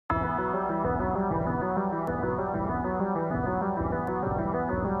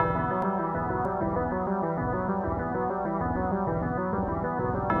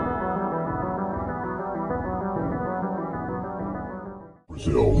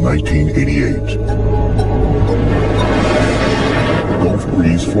1988. Gulf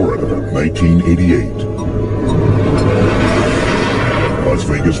Breeze, Florida, 1988. Las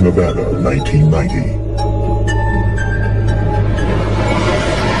Vegas, Nevada, 1990.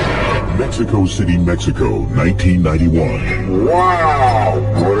 Mexico City, Mexico, 1991. Wow!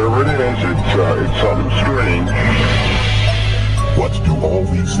 Whatever it is, it's something strange. What do all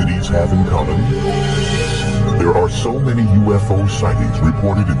these cities have in common? There are so many UFO sightings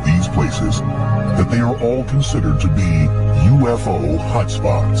reported in these places that they are all considered to be UFO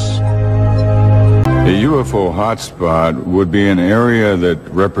hotspots. A UFO hotspot would be an area that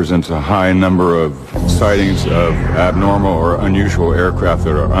represents a high number of sightings of abnormal or unusual aircraft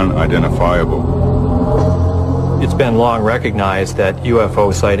that are unidentifiable. It's been long recognized that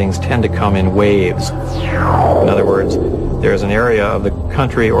UFO sightings tend to come in waves. In other words, there's an area of the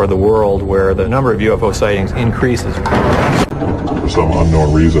country or the world where the number of UFO sightings increases. For some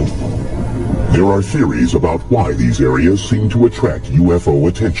unknown reason, there are theories about why these areas seem to attract UFO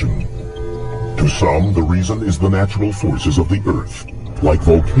attention. To some, the reason is the natural forces of the Earth, like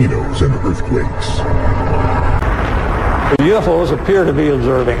volcanoes and earthquakes. The UFOs appear to be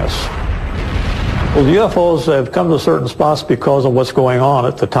observing us. Well, the UFOs have come to certain spots because of what's going on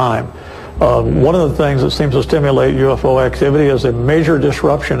at the time. One of the things that seems to stimulate UFO activity is a major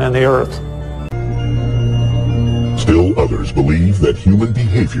disruption in the Earth. Still others believe that human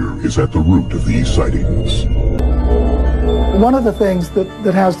behavior is at the root of these sightings. One of the things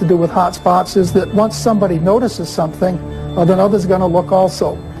that has to do with hotspots is that once somebody notices something, then others are going to look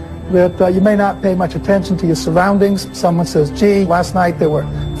also. That you may not pay much attention to your surroundings. Someone says, gee, last night there were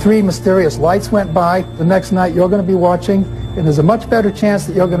 3 mysterious lights went by. The next night you're going to be watching, and there's a much better chance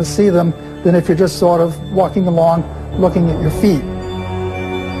that you're going to see them than if you're just sort of walking along looking at your feet.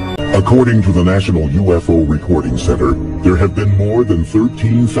 According to the National UFO Recording Center, there have been more than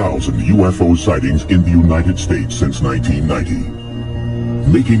 13,000 UFO sightings in the United States since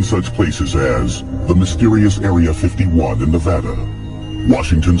 1990, making such places as the mysterious Area 51 in Nevada,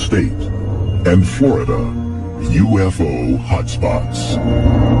 Washington State, and Florida UFO hotspots.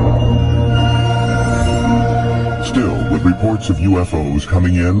 Still, with reports of UFOs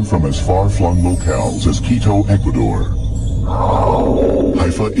coming in from as far-flung locales as Quito, Ecuador,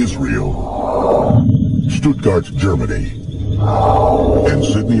 Haifa, Israel, Stuttgart, Germany, and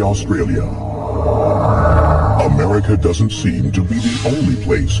Sydney, Australia, America doesn't seem to be the only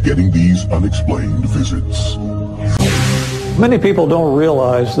place getting these unexplained visits. Many people don't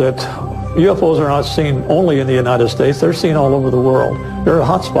realize that UFOs are not seen only in the United States, they're seen all over the world. There are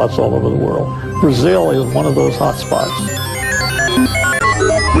hotspots all over the world. Brazil is one of those hotspots.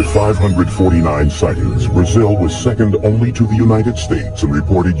 With 549 sightings, Brazil was second only to the United States in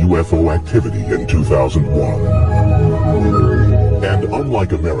reported UFO activity in 2001. And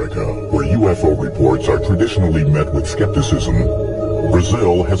unlike America, where UFO reports are traditionally met with skepticism,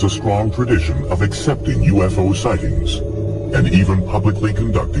 Brazil has a strong tradition of accepting UFO sightings and even publicly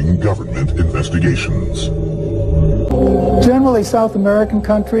conducting government investigations. Generally, South American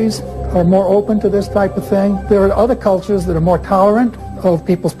countries are more open to this type of thing. There are other cultures that are more tolerant of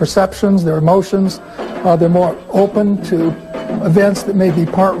people's perceptions, their emotions. They're more open to events that may be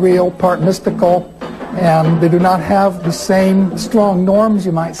part real, part mystical, and they do not have the same strong norms,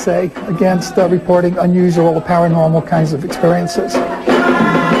 you might say, against reporting unusual or paranormal kinds of experiences.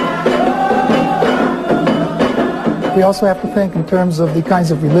 We also have to think in terms of the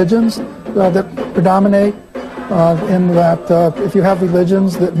kinds of religions that predominate, in that if you have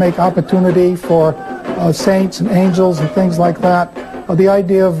religions that make opportunity for saints and angels and things like that, the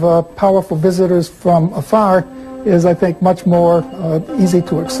idea of powerful visitors from afar is, I think, much more easy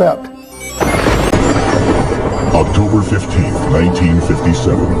to accept. October 15th,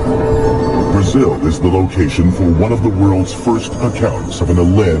 1957. Brazil is the location for one of the world's first accounts of an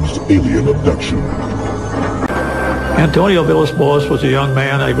alleged alien abduction. Antonio Villas-Boas was a young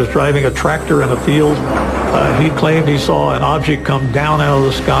man. He was driving a tractor in a field. He claimed he saw an object come down out of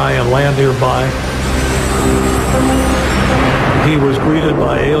the sky and land nearby. He was greeted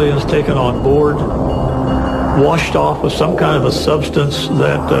by aliens taken on board, washed off with some kind of a substance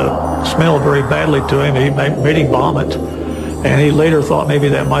that smelled very badly to him. He made him vomit, and he later thought maybe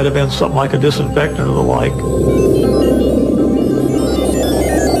that might have been something like a disinfectant or the like.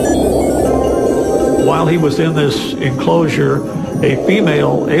 While he was in this enclosure, a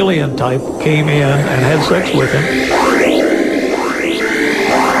female alien type came in and had sex with him.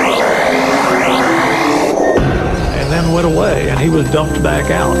 And then went away, and he was dumped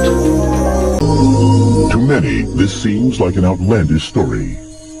back out. To many, this seems like an outlandish story.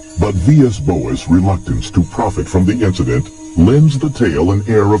 But Villas-Boas' reluctance to profit from the incident lends the tale an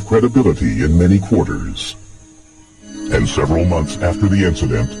air of credibility in many quarters. And several months after the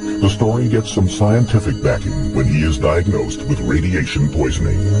incident, the story gets some scientific backing when he is diagnosed with radiation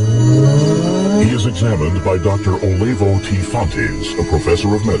poisoning. He is examined by Dr. Olavo T. Fontes, a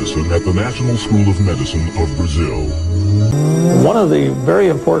professor of medicine at the National School of Medicine of Brazil. One of the very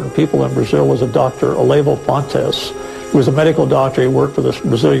important people in Brazil was a Dr. Olavo Fontes. He was a medical doctor. He worked for the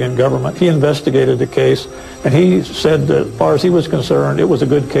Brazilian government. He investigated the case, and he said that as far as he was concerned, it was a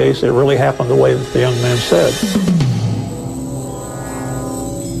good case. It really happened the way that the young man said.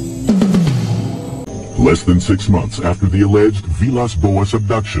 Less than 6 months after the alleged Vilas Boas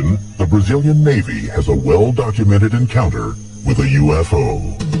abduction, the Brazilian Navy has a well-documented encounter with a UFO.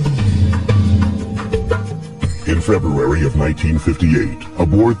 In February of 1958,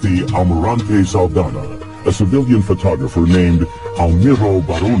 aboard the Almirante Saldanha, a civilian photographer named Almiro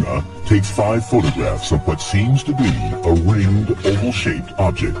Baruna takes 5 photographs of what seems to be a ringed, oval-shaped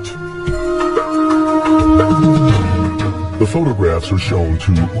object. The photographs are shown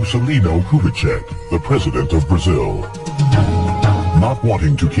to Juscelino Kubitschek, the president of Brazil. Not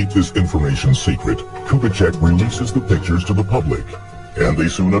wanting to keep this information secret, Kubitschek releases the pictures to the public, and they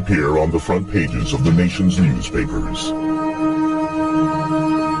soon appear on the front pages of the nation's newspapers.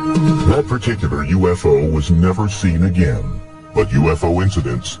 That particular UFO was never seen again, but UFO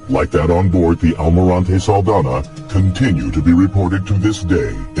incidents, like that on board the Almirante Saldanha, continue to be reported to this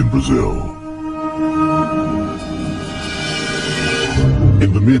day in Brazil.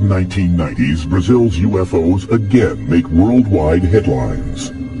 In the mid-1990s, Brazil's UFOs again make worldwide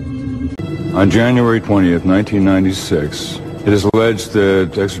headlines. On January 20th, 1996, it is alleged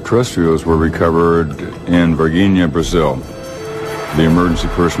that extraterrestrials were recovered in Varginha, Brazil. The emergency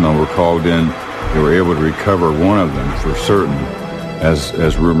personnel were called in. They were able to recover one of them for certain,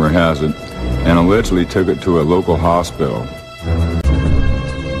 as rumor has it, and allegedly took it to a local hospital.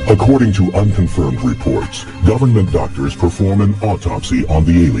 According to unconfirmed reports, government doctors perform an autopsy on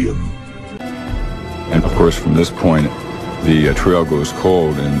the alien. And of course, from this point, the trail goes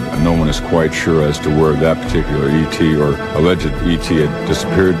cold, and no one is quite sure as to where that particular ET or alleged ET had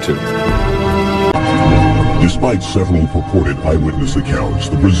disappeared to. Despite several purported eyewitness accounts,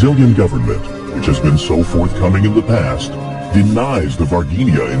 the Brazilian government, which has been so forthcoming in the past, denies the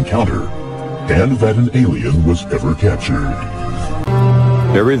Varginha encounter and that an alien was ever captured.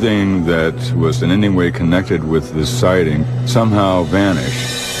 Everything that was in any way connected with this sighting somehow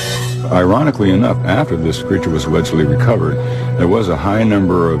vanished. Ironically enough, after this creature was allegedly recovered, there was a high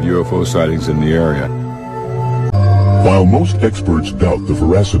number of UFO sightings in the area. While most experts doubt the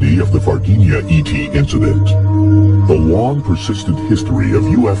veracity of the Varginha ET incident, the long persistent history of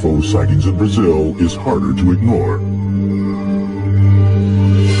UFO sightings in Brazil is harder to ignore.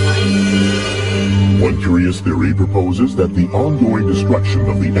 One curious theory proposes that the ongoing destruction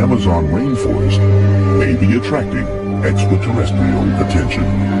of the Amazon rainforest may be attracting extraterrestrial attention.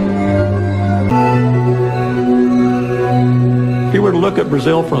 If you were to look at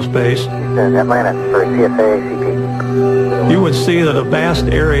Brazil from space, Atlanta for CSA CP. You would see that a vast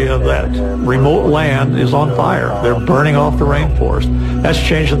area of that remote land is on fire. They're burning off the rainforest. That's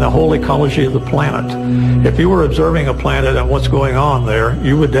changing the whole ecology of the planet. If you were observing a planet and what's going on there,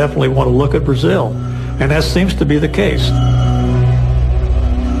 you would definitely want to look at Brazil. And that seems to be the case.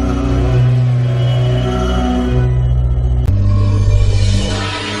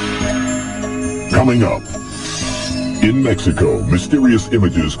 Coming up, in Mexico, mysterious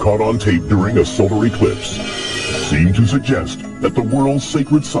images caught on tape during a solar eclipse seem to suggest that the world's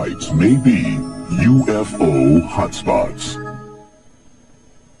sacred sites may be UFO hotspots.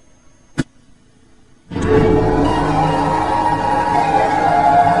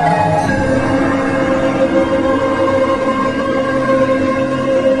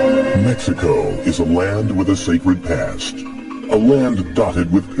 Mexico is a land with a sacred past. A land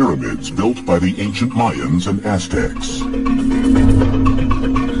dotted with pyramids built by the ancient Mayans and Aztecs.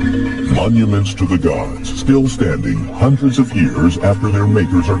 Monuments to the gods still standing hundreds of years after their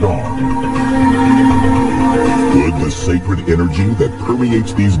makers are gone. Could the sacred energy that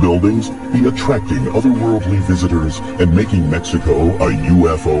permeates these buildings be attracting otherworldly visitors and making Mexico a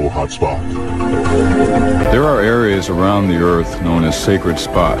UFO hotspot? There are areas around the Earth known as sacred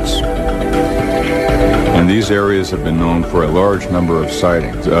spots. And these areas have been known for a large number of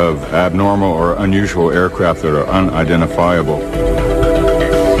sightings of abnormal or unusual aircraft that are unidentifiable.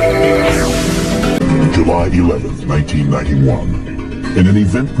 July 11th, 1991. In an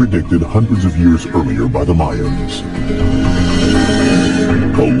event predicted hundreds of years earlier by the Mayans.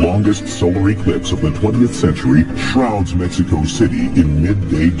 The longest solar eclipse of the 20th century shrouds Mexico City in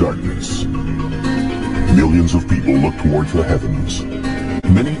midday darkness. Millions of people look towards the heavens,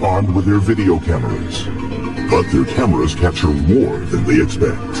 many armed with their video cameras. But their cameras capture more than they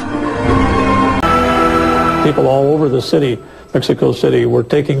expect. People all over the city, Mexico City, were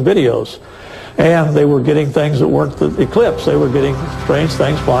taking videos. And they were getting things that weren't the eclipse. They were getting strange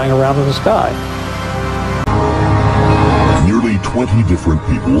things flying around in the sky. Nearly 20 different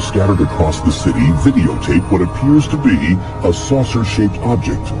people scattered across the city videotape what appears to be a saucer-shaped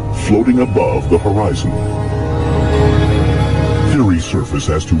object floating above the horizon. Theories surface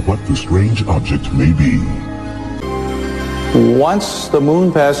as to what the strange object may be. Once the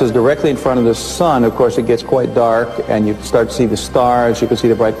moon passes directly in front of the sun, of course, it gets quite dark, and you start to see the stars, you can see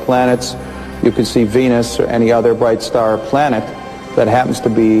the bright planets, you can see Venus or any other bright star or planet that happens to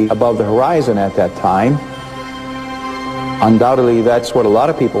be above the horizon at that time. Undoubtedly, that's what a lot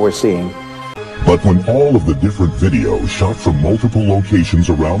of people were seeing. But when all of the different videos shot from multiple locations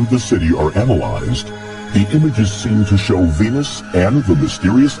around the city are analyzed, the images seem to show Venus and the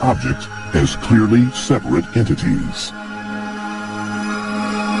mysterious object as clearly separate entities.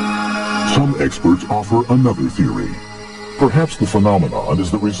 Some experts offer another theory. Perhaps the phenomenon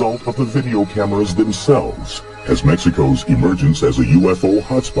is the result of the video cameras themselves, as Mexico's emergence as a UFO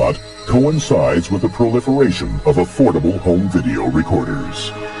hotspot coincides with the proliferation of affordable home video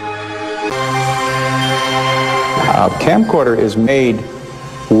recorders. A camcorder is made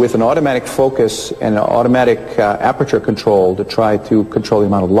with an automatic focus and an automatic aperture control to try to control the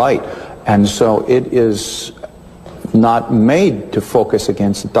amount of light. And so it is not made to focus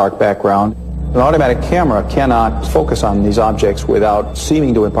against a dark background. An automatic camera cannot focus on these objects without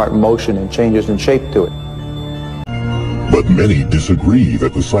seeming to impart motion and changes in shape to it. But many disagree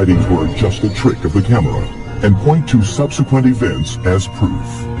that the sightings were just a trick of the camera and point to subsequent events as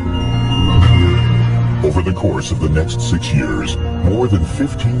proof. Over the course of the next 6 years, more than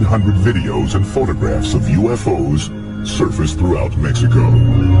 1,500 videos and photographs of UFOs surfaced throughout Mexico.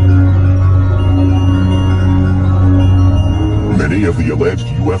 Many of the alleged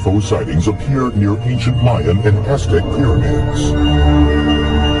UFO sightings appear near ancient Mayan and Aztec pyramids.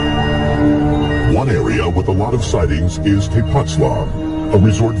 One area with a lot of sightings is Tepoztlan, a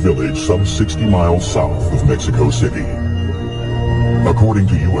resort village some 60 miles south of Mexico City. According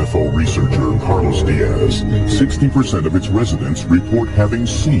to UFO researcher Carlos Diaz, 60% of its residents report having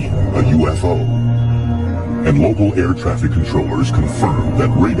seen a UFO. And local air traffic controllers confirm that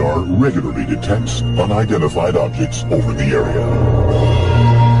radar regularly detects unidentified objects over the area.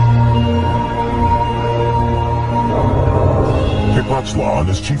 Tepoztlan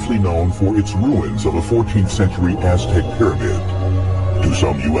is chiefly known for its ruins of a 14th century Aztec pyramid. To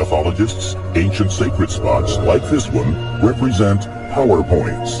some ufologists, ancient sacred spots like this one represent power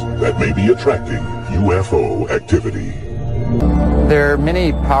points that may be attracting UFO activity. There are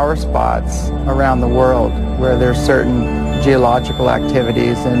many power spots around the world where there's certain geological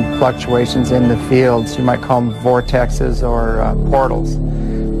activities and fluctuations in the fields. You might call them vortexes or portals,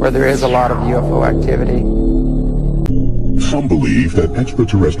 where there is a lot of UFO activity. Some believe that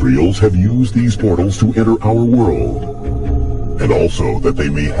extraterrestrials have used these portals to enter our world, and also that they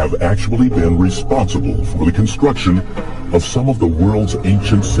may have actually been responsible for the construction of some of the world's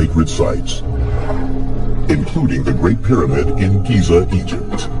ancient sacred sites, including the Great Pyramid in Giza,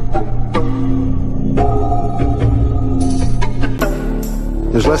 Egypt.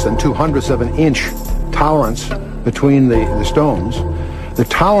 There's less than 2/100ths of an inch tolerance between the stones. The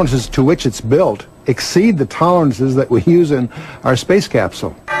tolerances to which it's built exceed the tolerances that we use in our space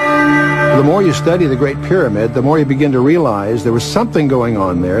capsule. The more you study the Great Pyramid, the more you begin to realize there was something going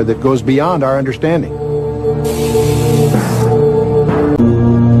on there that goes beyond our understanding.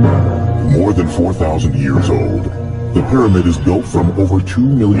 More than 4,000 years old, the pyramid is built from over 2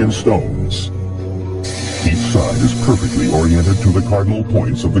 million stones. Each side is perfectly oriented to the cardinal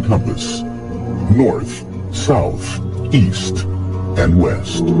points of the compass: north, south, east, and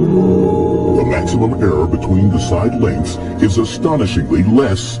west. The maximum error between the side lengths is astonishingly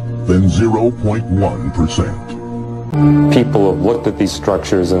less than 0.1%. People have looked at these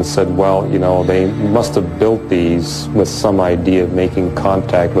structures and said, well, you know, they must have built these with some idea of making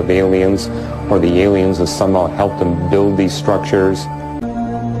contact with aliens, or the aliens have somehow helped them build these structures.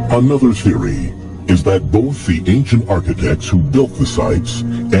 Another theory is that both the ancient architects who built the sites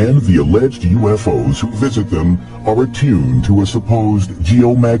and the alleged UFOs who visit them are attuned to a supposed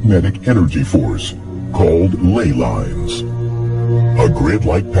geomagnetic energy force called ley lines, a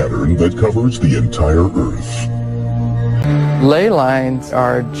grid-like pattern that covers the entire Earth. Ley lines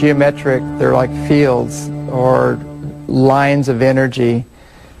are geometric. They're like fields or lines of energy,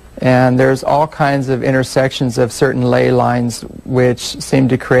 and there's all kinds of intersections of certain ley lines which seem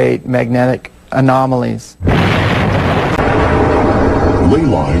to create magnetic anomalies. Ley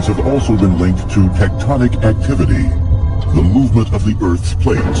lines have also been linked to tectonic activity, the movement of the Earth's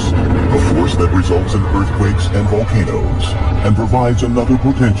plates, a force that results in earthquakes and volcanoes, and provides another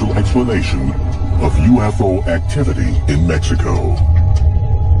potential explanation of UFO activity in Mexico.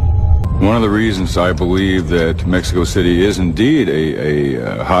 One of the reasons I believe that Mexico City is indeed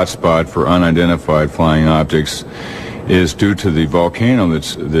a hotspot for unidentified flying objects is due to the volcano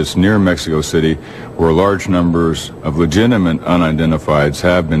that's near Mexico City, where large numbers of legitimate unidentifieds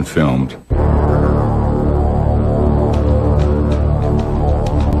have been filmed.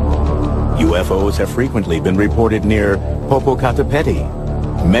 UFOs have frequently been reported near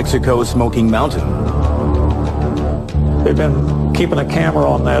Popocatépetl, Mexico's Smoking Mountain. They've been keeping a camera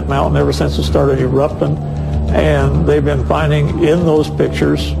on that mountain ever since it started erupting, and they've been finding in those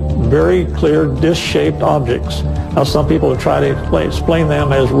pictures very clear disc-shaped objects. Now, some people have tried to explain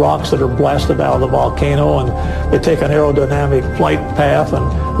them as rocks that are blasted out of the volcano, and they take an aerodynamic flight path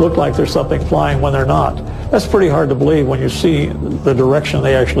and look like there's something flying when they're not. That's pretty hard to believe when you see the direction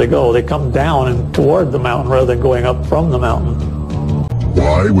they actually go. They come down and toward the mountain rather than going up from the mountain.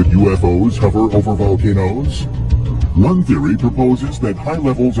 Why would UFOs hover over volcanoes? One theory proposes that high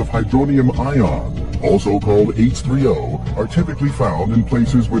levels of hydronium ion, also called H3O, are typically found in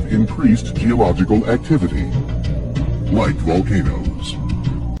places with increased geological activity, like volcanoes.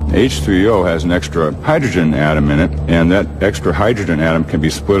 H3O has an extra hydrogen atom in it, and that extra hydrogen atom can be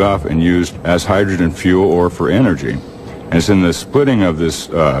split off and used as hydrogen fuel or for energy. And it's in the splitting of this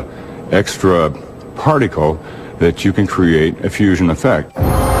extra particle that you can create a fusion effect.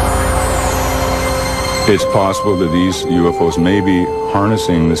 It's possible that these UFOs may be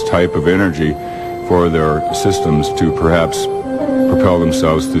harnessing this type of energy for their systems to perhaps propel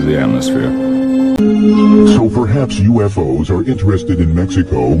themselves through the atmosphere. So perhaps UFOs are interested in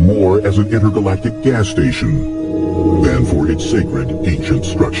Mexico more as an intergalactic gas station than for its sacred ancient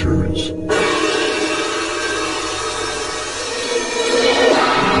structures.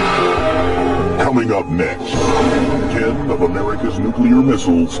 Coming up next, 10 of America's nuclear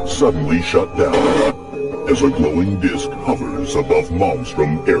missiles suddenly shut down as a glowing disk hovers above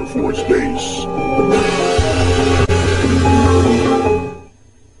Malmstrom Air Force Base.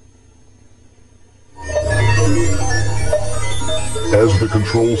 As the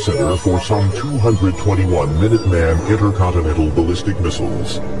control center for some 221 Minuteman intercontinental ballistic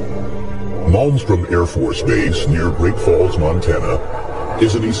missiles, Malmstrom Air Force Base near Great Falls, Montana,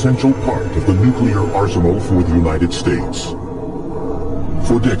 is an essential part of the nuclear arsenal for the United States.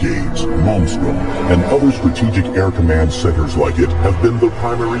 For decades, Malmstrom and other strategic air command centers like it have been the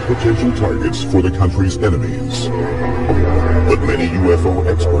primary potential targets for the country's enemies. But many UFO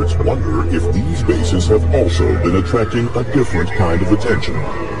experts wonder if these bases have also been attracting a different kind of attention.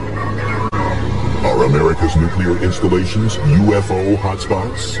 Are America's nuclear installations UFO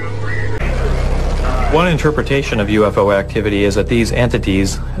hotspots? One interpretation of UFO activity is that these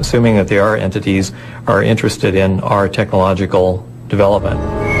entities, assuming that they are entities, are interested in our technological development.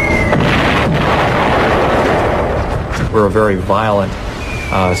 We're a very violent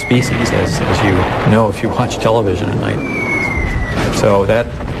species, as you know if you watch television at night. So that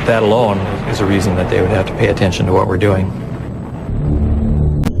alone is a reason that they would have to pay attention to what we're doing.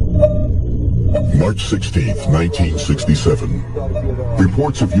 March 16th, 1967.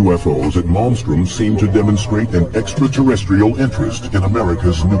 Reports of UFOs at Malmstrom seem to demonstrate an extraterrestrial interest in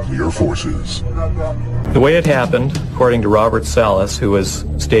America's nuclear forces. The way it happened, according to Robert Salas, who was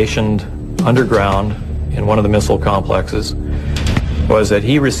stationed underground in one of the missile complexes, was that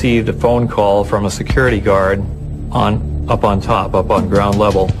he received a phone call from a security guard up on ground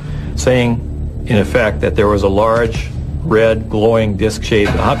level, saying, in effect, that there was a large, red, glowing,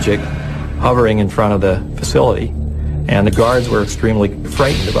 disc-shaped object hovering in front of the facility. And the guards were extremely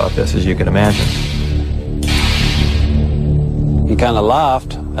frightened about this, as you can imagine. He kind of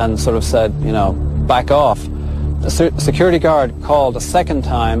laughed and sort of said, you know, back off. The security guard called a second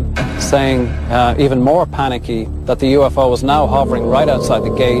time, saying, even more panicky, that the UFO was now hovering right outside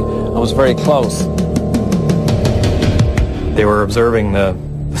the gate and was very close. They were observing the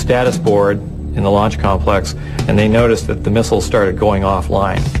status board in the launch complex, and they noticed that the missiles started going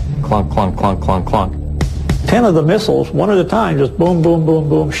offline. Clunk, clunk, clunk, clunk, clunk. 10 of the missiles, one at a time, just boom, boom, boom,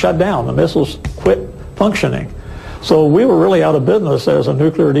 boom, shut down. The missiles quit functioning. So we were really out of business as a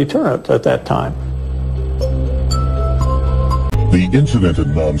nuclear deterrent at that time. The incident at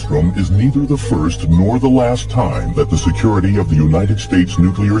Malmstrom is neither the first nor the last time that the security of the United States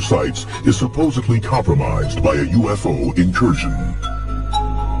nuclear sites is supposedly compromised by a UFO incursion.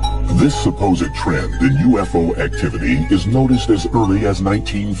 This supposed trend in UFO activity is noticed as early as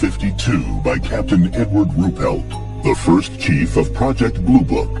 1952 by Captain Edward Ruppelt, the first chief of Project Blue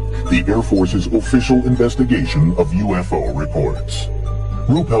Book, the Air Force's official investigation of UFO reports.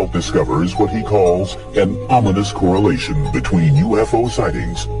 Ruppelt discovers what he calls an ominous correlation between UFO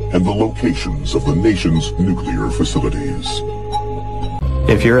sightings and the locations of the nation's nuclear facilities.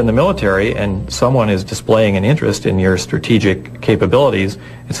 If you're in the military and someone is displaying an interest in your strategic capabilities,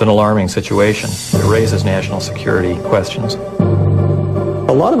 it's an alarming situation. It raises national security questions.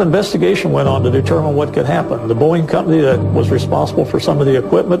 A lot of investigation went on to determine what could happen. The Boeing company that was responsible for some of the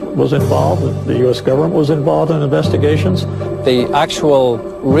equipment was involved. The U.S. government was involved in investigations. The actual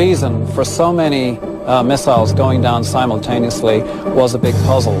reason for so many missiles going down simultaneously was a big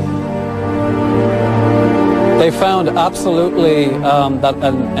puzzle. They found absolutely that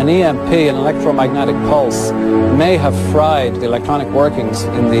an EMP, an electromagnetic pulse, may have fried the electronic workings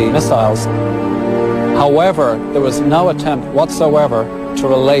in the missiles. However, there was no attempt whatsoever to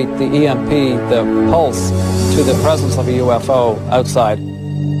relate the EMP, the pulse, to the presence of a UFO outside.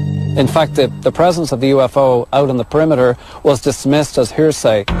 In fact, the presence of the UFO out on the perimeter was dismissed as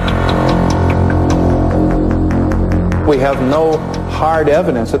hearsay. We have no hard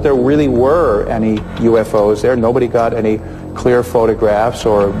evidence that there really were any UFOs there. Nobody got any clear photographs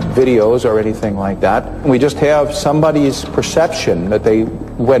or videos or anything like that. We just have somebody's perception that they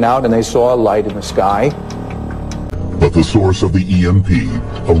went out and they saw a light in the sky. But the source of the EMP,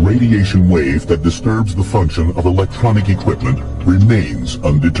 a radiation wave that disturbs the function of electronic equipment, remains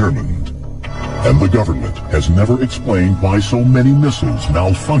undetermined. And the government has never explained why so many missiles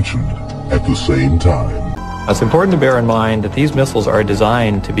malfunctioned at the same time. It's important to bear in mind that these missiles are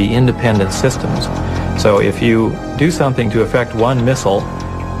designed to be independent systems. So if you do something to affect one missile,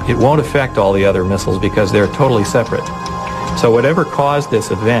 it won't affect all the other missiles because they're totally separate. So whatever caused this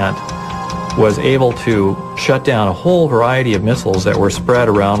event was able to shut down a whole variety of missiles that were spread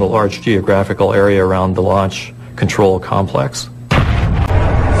around a large geographical area around the launch control complex.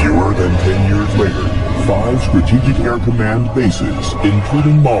 Fewer than 10 years later, 5 Strategic Air Command bases,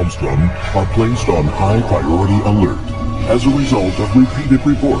 including Malmstrom, are placed on high priority alert as a result of repeated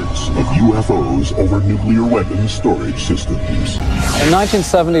reports of UFOs over nuclear weapons storage systems. In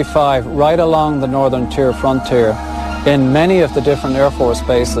 1975, right along the northern tier frontier, in many of the different Air Force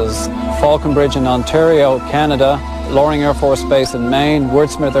bases, Falconbridge in Ontario, Canada, Loring Air Force Base in Maine,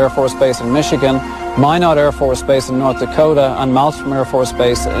 Woodsmith Air Force Base in Michigan, Minot Air Force Base in North Dakota, and Malmstrom Air Force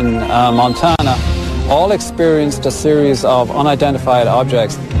Base in Montana, all experienced a series of unidentified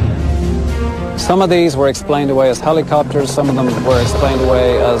objects. Some of these were explained away as helicopters, some of them were explained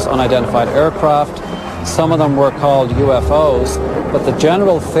away as unidentified aircraft, some of them were called UFOs, but the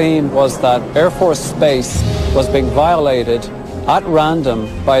general theme was that Air Force space was being violated at random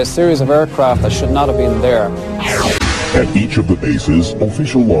by a series of aircraft that should not have been there. At each of the bases,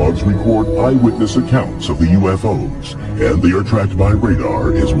 official logs record eyewitness accounts of the UFOs, and they are tracked by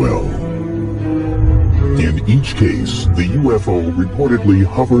radar as well. In each case, the UFO reportedly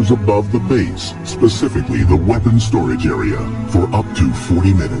hovers above the base, specifically the weapons storage area, for up to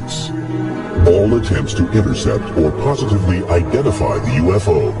 40 minutes. All attempts to intercept or positively identify the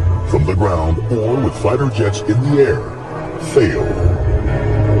UFO from the ground or with fighter jets in the air fail.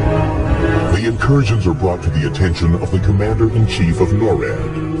 The incursions are brought to the attention of the Commander-in-Chief of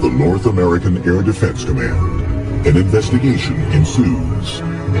NORAD, the North American Air Defense Command. An investigation ensues.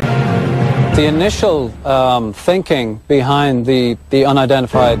 The initial thinking behind the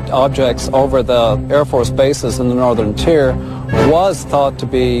unidentified objects over the Air Force bases in the northern tier was thought to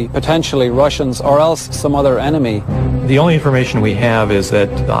be potentially Russians or else some other enemy. The only information we have is that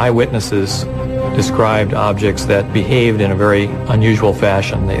the eyewitnesses described objects that behaved in a very unusual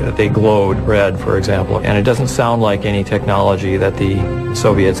fashion. They glowed red, for example, and it doesn't sound like any technology that the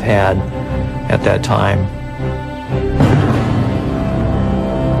Soviets had at that time.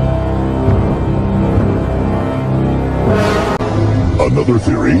 Another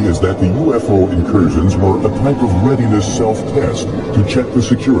theory is that the UFO incursions were a type of readiness self-test to check the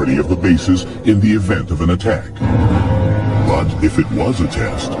security of the bases in the event of an attack. But if it was a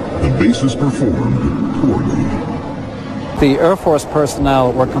test, the bases performed poorly. The Air Force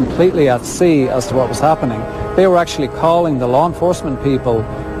personnel were completely at sea as to what was happening. They were actually calling the law enforcement people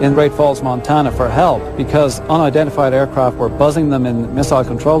in Great Falls, Montana for help because unidentified aircraft were buzzing them in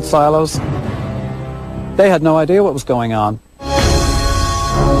missile-controlled silos. They had no idea what was going on.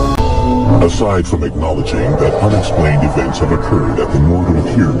 Aside from acknowledging that unexplained events have occurred at the Northern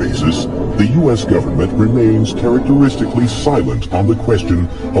Tier basis, the U.S. government remains characteristically silent on the question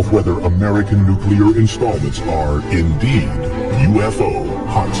of whether American nuclear installments are indeed UFO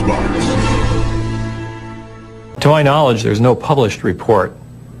hotspots. To my knowledge, there's no published report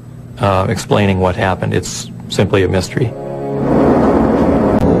explaining what happened. It's simply a mystery.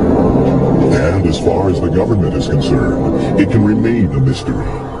 And as far as the government is concerned, it can remain a mystery.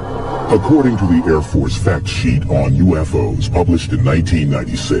 According to the Air Force fact sheet on UFOs published in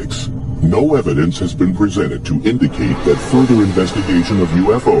 1996, no evidence has been presented to indicate that further investigation of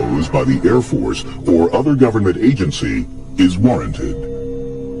UFOs by the Air Force or other government agency is warranted.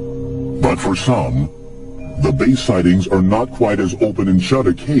 But for some, the base sightings are not quite as open and shut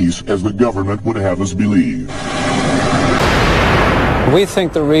a case as the government would have us believe. We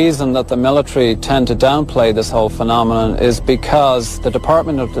think the reason that the military tend to downplay this whole phenomenon is because the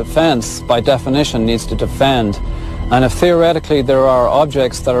Department of Defense, by definition, needs to defend. And if theoretically there are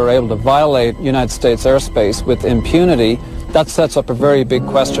objects that are able to violate United States airspace with impunity, that sets up a very big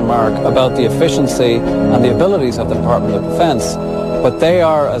question mark about the efficiency and the abilities of the Department of Defense. But they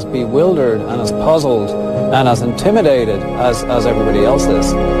are as bewildered and as puzzled and as intimidated as everybody else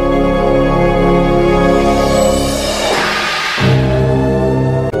is.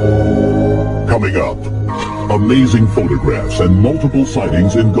 Coming up, amazing photographs and multiple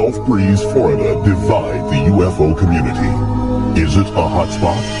sightings in Gulf Breeze, Florida divide the UFO community. Is it a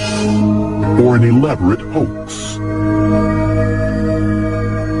hotspot or an elaborate hoax?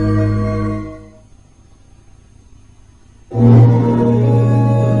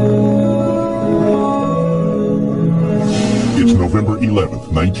 It's November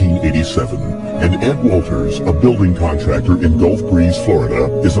 11th, 1987. And Ed Walters, a building contractor in Gulf Breeze,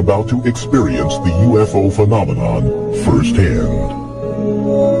 Florida, is about to experience the UFO phenomenon firsthand.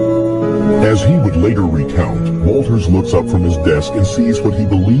 As he would later recount, Walters looks up from his desk and sees what he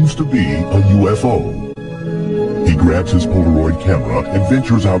believes to be a UFO. He grabs his Polaroid camera and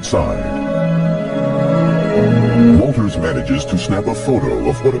ventures outside. Walters manages to snap a photo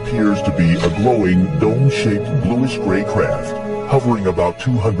of what appears to be a glowing, dome-shaped bluish-gray craft hovering about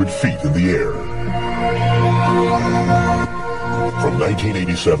 200 feet in the air. From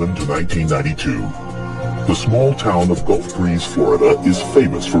 1987 to 1992, the small town of Gulf Breeze, Florida is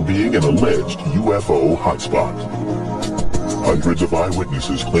famous for being an alleged UFO hotspot. Hundreds of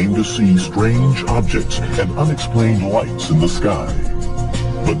eyewitnesses claim to see strange objects and unexplained lights in the sky.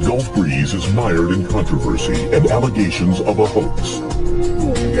 But Gulf Breeze is mired in controversy and allegations of a hoax.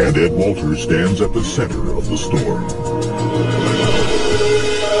 And Ed Walters stands at the center of the storm.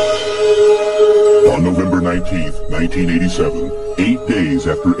 On November 19th, 1987, 8 days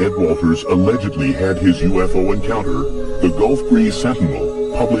after Ed Walters allegedly had his UFO encounter, the Gulf Breeze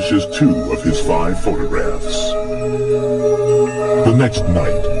Sentinel publishes 2 of his 5 photographs. The next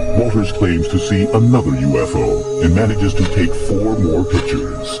night, Walters claims to see another UFO and manages to take 4 more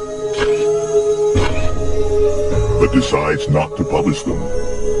pictures, but decides not to publish them.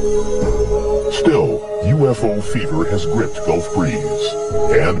 Still, UFO fever has gripped Gulf Breeze,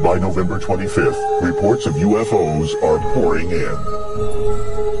 and by November 25th, reports of UFOs are pouring in.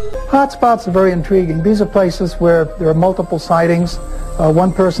 Hotspots are very intriguing. These are places where there are multiple sightings.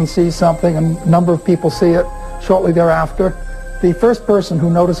 One person sees something, a number of people see it shortly thereafter. The first person who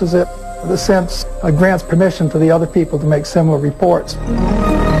notices it, the sense grants permission to the other people to make similar reports.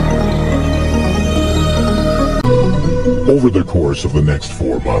 Over the course of the next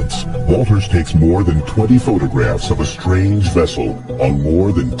 4 months, Walters takes more than 20 photographs of a strange vessel on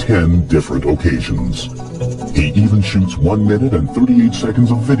more than 10 different occasions. He even shoots 1 minute and 38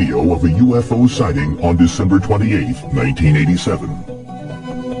 seconds of video of a UFO sighting on December 28, 1987.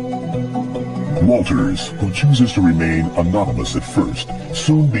 Walters, who chooses to remain anonymous at first,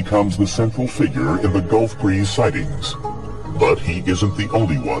 soon becomes the central figure in the Gulf Breeze sightings. But he isn't the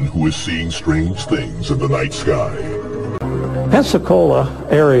only one who is seeing strange things in the night sky. Pensacola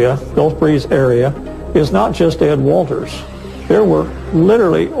area, Gulf Breeze area, is not just Ed Walters. There were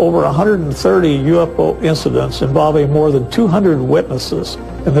literally over 130 UFO incidents involving more than 200 witnesses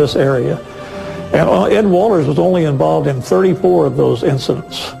in this area. And Ed Walters was only involved in 34 of those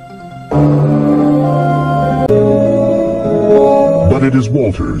incidents. But it is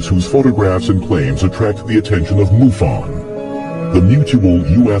Walters whose photographs and claims attract the attention of MUFON, the Mutual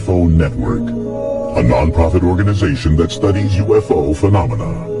UFO Network, a non-profit organization that studies UFO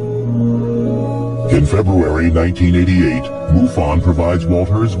phenomena. In February 1988, MUFON provides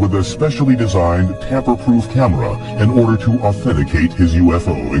Walters with a specially designed tamper-proof camera in order to authenticate his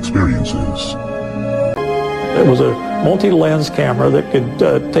UFO experiences. It was a multi-lens camera that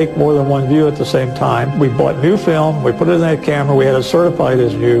could take more than one view at the same time. We bought new film, we put it in that camera, we had it certified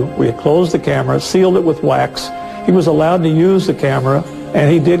as new. We had closed the camera, sealed it with wax. He was allowed to use the camera,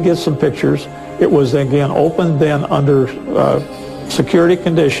 and he did get some pictures. It was, again, open then under security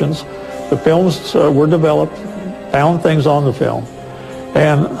conditions. The films were developed, found things on the film,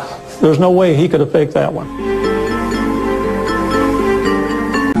 and there's no way he could have faked that one.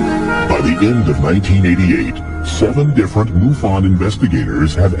 By the end of 1988, 7 different MUFON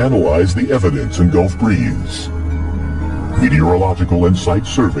investigators have analyzed the evidence in Gulf Breeze. Meteorological and site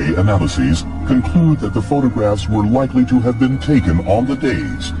survey analyses conclude that the photographs were likely to have been taken on the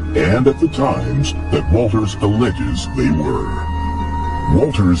days and at the times that Walters alleges they were.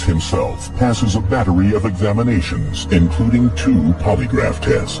 Walters himself passes a battery of examinations, including 2 polygraph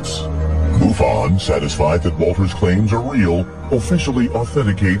tests. MUFON, satisfied that Walters' claims are real, officially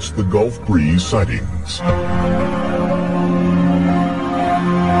authenticates the Gulf Breeze sightings.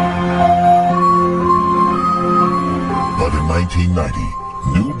 But in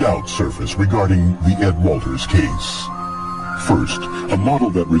 1990, new doubts surface regarding the Ed Walters case. First, a model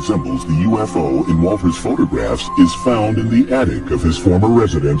that resembles the UFO in Walters' photographs is found in the attic of his former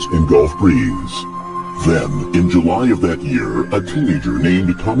residence in Gulf Breeze. Then, in July of that year, a teenager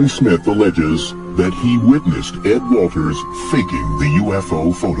named Tommy Smith alleges that he witnessed Ed Walters faking the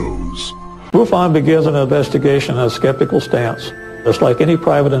UFO photos. MUFON begins an investigation in a skeptical stance. Just like any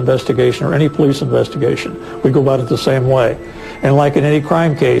private investigation or any police investigation, we go about it the same way. And like in any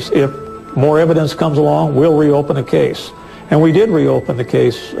crime case, if more evidence comes along, we'll reopen a case. And we did reopen the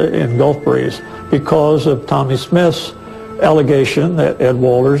case in Gulf Breeze because of Tommy Smith's allegation that Ed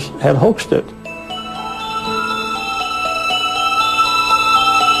Walters had hoaxed it.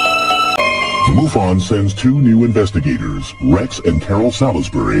 MUFON sends 2 new investigators, Rex and Carol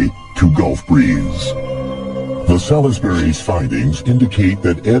Salisbury, to Gulf Breeze. The Salisbury's findings indicate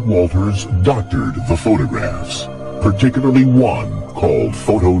that Ed Walters doctored the photographs, particularly one called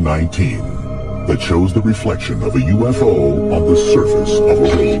Photo 19, that shows the reflection of a UFO on the surface of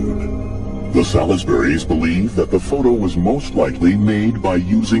a road. The Salisburys believe that the photo was most likely made by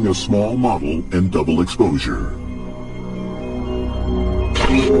using a small model and double exposure.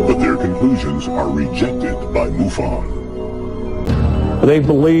 But their conclusions are rejected by MUFON. They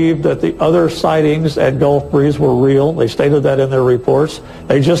believed that the other sightings at Gulf Breeze were real. They stated that in their reports.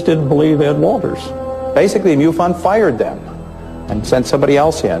 They just didn't believe Ed Walters. Basically, MUFON fired them and sent somebody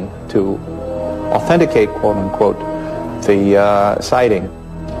else in to authenticate, quote-unquote, the sighting.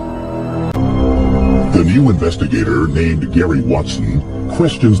 The new investigator, named Gary Watson,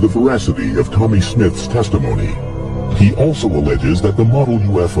 questions the veracity of Tommy Smith's testimony. He also alleges that the model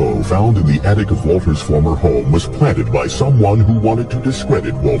UFO found in the attic of Walters' former home was planted by someone who wanted to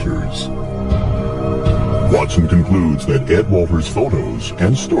discredit Walters. Watson concludes that Ed Walters' photos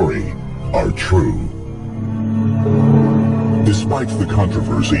and story are true. Despite the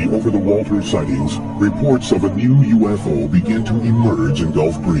controversy over the Walters sightings, reports of a new UFO begin to emerge in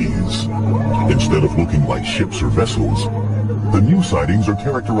Gulf Breeze. Instead of looking like ships or vessels, the new sightings are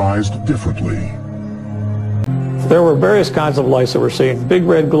characterized differently. There were various kinds of lights that were seen. Big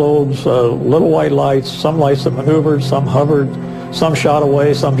red globes, little white lights, some lights that maneuvered, some hovered, some shot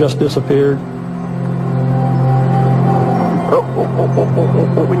away, some just disappeared.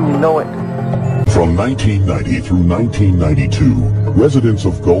 When you know it. From 1990 through 1992, residents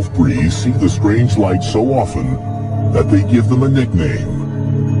of Gulf Breeze see the strange lights so often that they give them a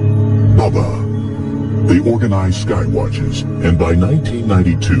nickname, Bubba. They organize sky watches, and by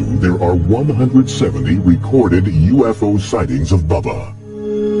 1992, there are 170 recorded UFO sightings of Bubba.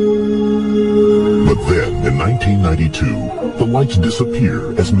 But then, in 1992, the lights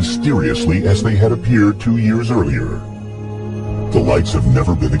disappear as mysteriously as they had appeared 2 years earlier. The lights have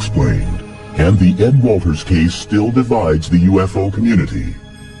never been explained, and the Ed Walters case still divides the UFO community.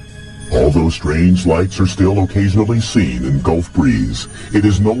 Although strange lights are still occasionally seen in Gulf Breeze, it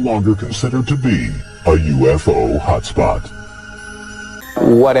is no longer considered to be a UFO hotspot.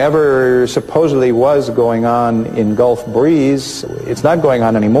 Whatever supposedly was going on in Gulf Breeze, it's not going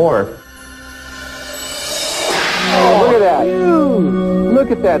on anymore. Oh, look at that.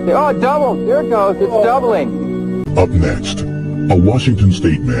 Look at that. Oh, it doubled. There it goes. It's doubling. Up next, a Washington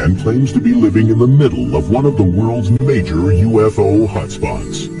state man claims to be living in the middle of one of the world's major UFO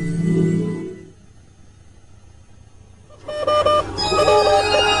hotspots.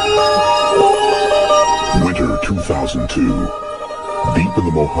 Winter 2002. Deep in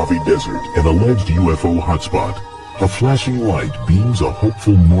the Mojave Desert, an alleged UFO hotspot, a flashing light beams a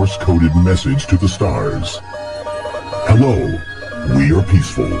hopeful Morse-coded message to the stars. Hello, we are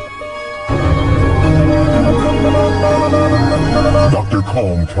peaceful. Dr.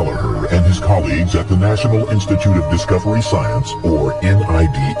 Colm Kelleher and his colleagues at the National Institute of Discovery Science, or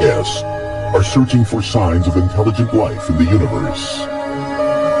NIDS, are searching for signs of intelligent life in the universe.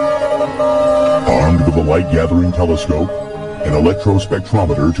 Armed with a light-gathering telescope, an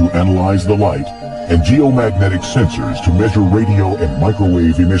electrospectrometer to analyze the light, and geomagnetic sensors to measure radio and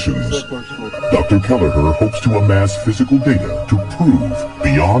microwave emissions, Dr. Kelleher hopes to amass physical data to prove,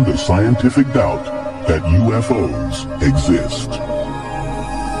 beyond a scientific doubt, that UFOs exist.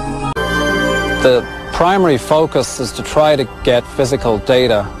 The primary focus is to try to get physical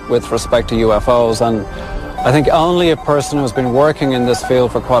data with respect to UFOs, and I think only a person who's been working in this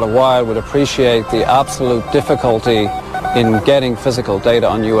field for quite a while would appreciate the absolute difficulty in getting physical data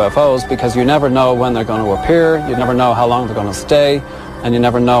on UFOs, because you never know when they're going to appear, you never know how long they're going to stay, and you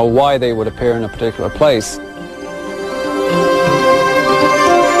never know why they would appear in a particular place.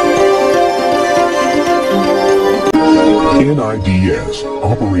 NIDS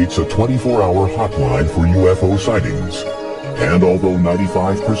operates a 24-hour hotline for UFO sightings. And although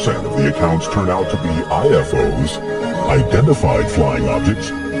 95% of the accounts turn out to be IFOs, identified flying objects,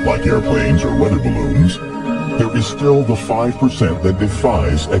 like airplanes or weather balloons, there is still the 5% that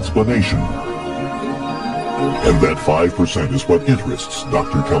defies explanation. And that 5% is what interests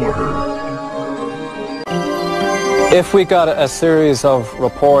Dr. Kelleher. If we got a series of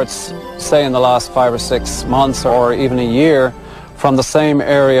reports, say in the last 5 or 6 months or even a year, from the same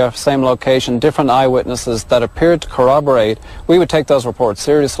area, same location, different eyewitnesses that appeared to corroborate, we would take those reports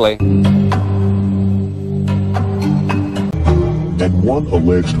seriously. And one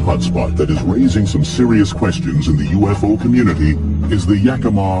alleged hotspot that is raising some serious questions in the UFO community is the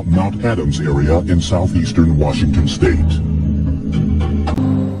Yakima Mount Adams area in southeastern Washington state.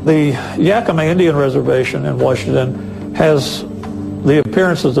 The Yakima Indian Reservation in Washington has the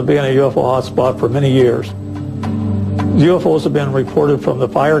appearances of being a UFO hotspot for many years. UFOs have been reported from the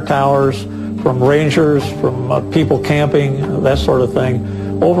fire towers, from rangers, from people camping, that sort of thing,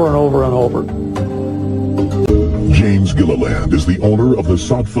 over and over and over. James Gilliland is the owner of the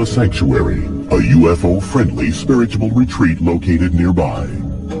Sattva Sanctuary, a UFO-friendly spiritual retreat located nearby.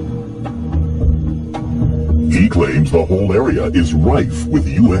 He claims the whole area is rife with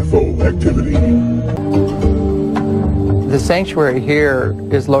UFO activity. The sanctuary here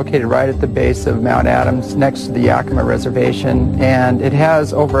is located right at the base of Mount Adams, next to the Yakima Reservation, and it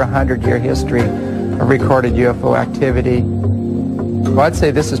has over a 100-year history of recorded UFO activity. Well, I'd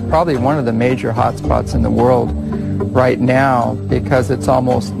say this is probably one of the major hotspots in the world right now, because it's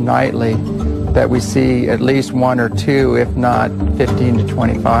almost nightly that we see at least 1 or 2, if not 15 to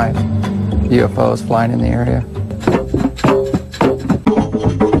 25 UFOs flying in the area.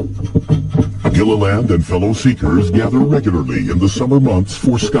 Gilliland and fellow seekers gather regularly in the summer months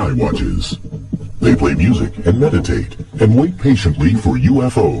for sky watches. They play music and meditate and wait patiently for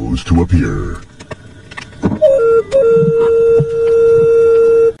UFOs to appear.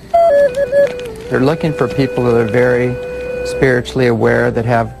 They're looking for people that are very spiritually aware, that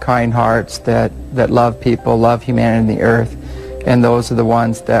have kind hearts, that love people, love humanity and the earth, and those are the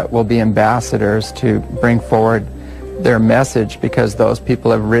ones that will be ambassadors to bring forward their message, because those people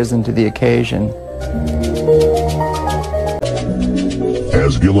have risen to the occasion.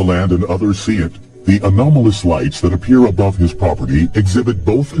 As Gilliland and others see it, the anomalous lights that appear above his property exhibit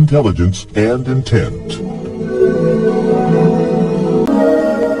both intelligence and intent.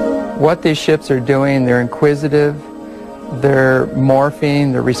 What these ships are doing, they're inquisitive, they're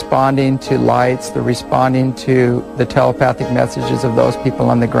morphing, they're responding to lights, they're responding to the telepathic messages of those people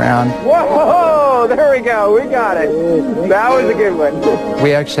on the ground. Whoa! There we go, we got it. That was a good one.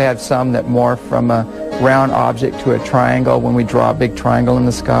 We actually have some that morph from a round object to a triangle when we draw a big triangle in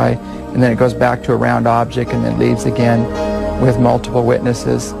the sky, and then it goes back to a round object and then leaves again with multiple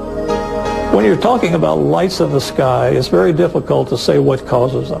witnesses. When you're talking about lights in the sky, it's very difficult to say what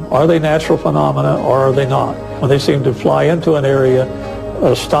causes them. Are they natural phenomena or are they not? When they seem to fly into an area,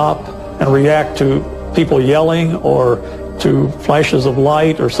 stop and react to people yelling or to flashes of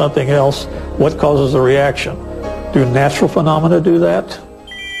light or something else, what causes the reaction? Do natural phenomena do that?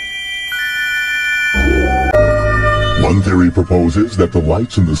 One theory proposes that the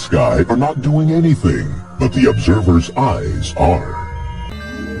lights in the sky are not doing anything, but the observer's eyes are.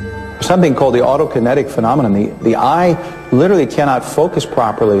 Something called the autokinetic phenomenon. The eye literally cannot focus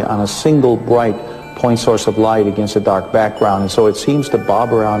properly on a single bright point source of light against a dark background, and so it seems to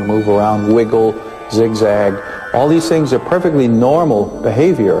bob around, move around, wiggle, zigzag. All these things are perfectly normal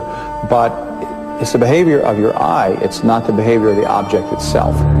behavior, but it's the behavior of your eye. It's not the behavior of the object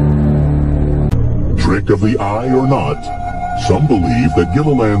itself. Trick of the eye or not, Some believe that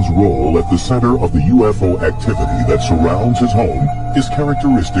Gilliland's role at the center of the UFO activity that surrounds his home is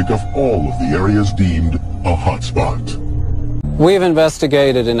characteristic of all of the areas deemed a hotspot. We've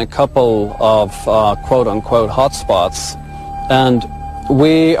investigated in a couple of quote-unquote hotspots, and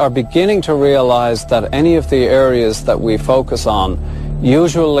we are beginning to realize that any of the areas that we focus on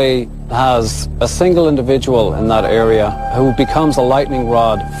usually has a single individual in that area who becomes a lightning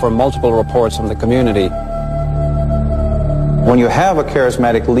rod for multiple reports from the community. When you have a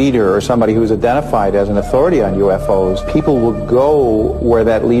charismatic leader or somebody who's identified as an authority on UFOs, people will go where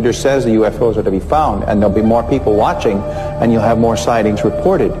that leader says the UFOs are to be found, and there'll be more people watching, and you'll have more sightings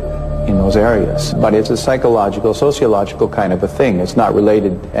reported in those areas. But it's a psychological, sociological kind of a thing. It's not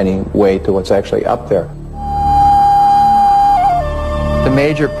related any way to what's actually up there. The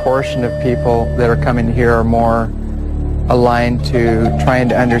major portion of people that are coming here are more aligned to trying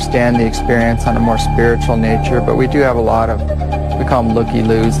to understand the experience on a more spiritual nature, but we do have a lot of, we call them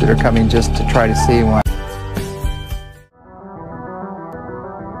looky-loos, that are coming just to try to see one.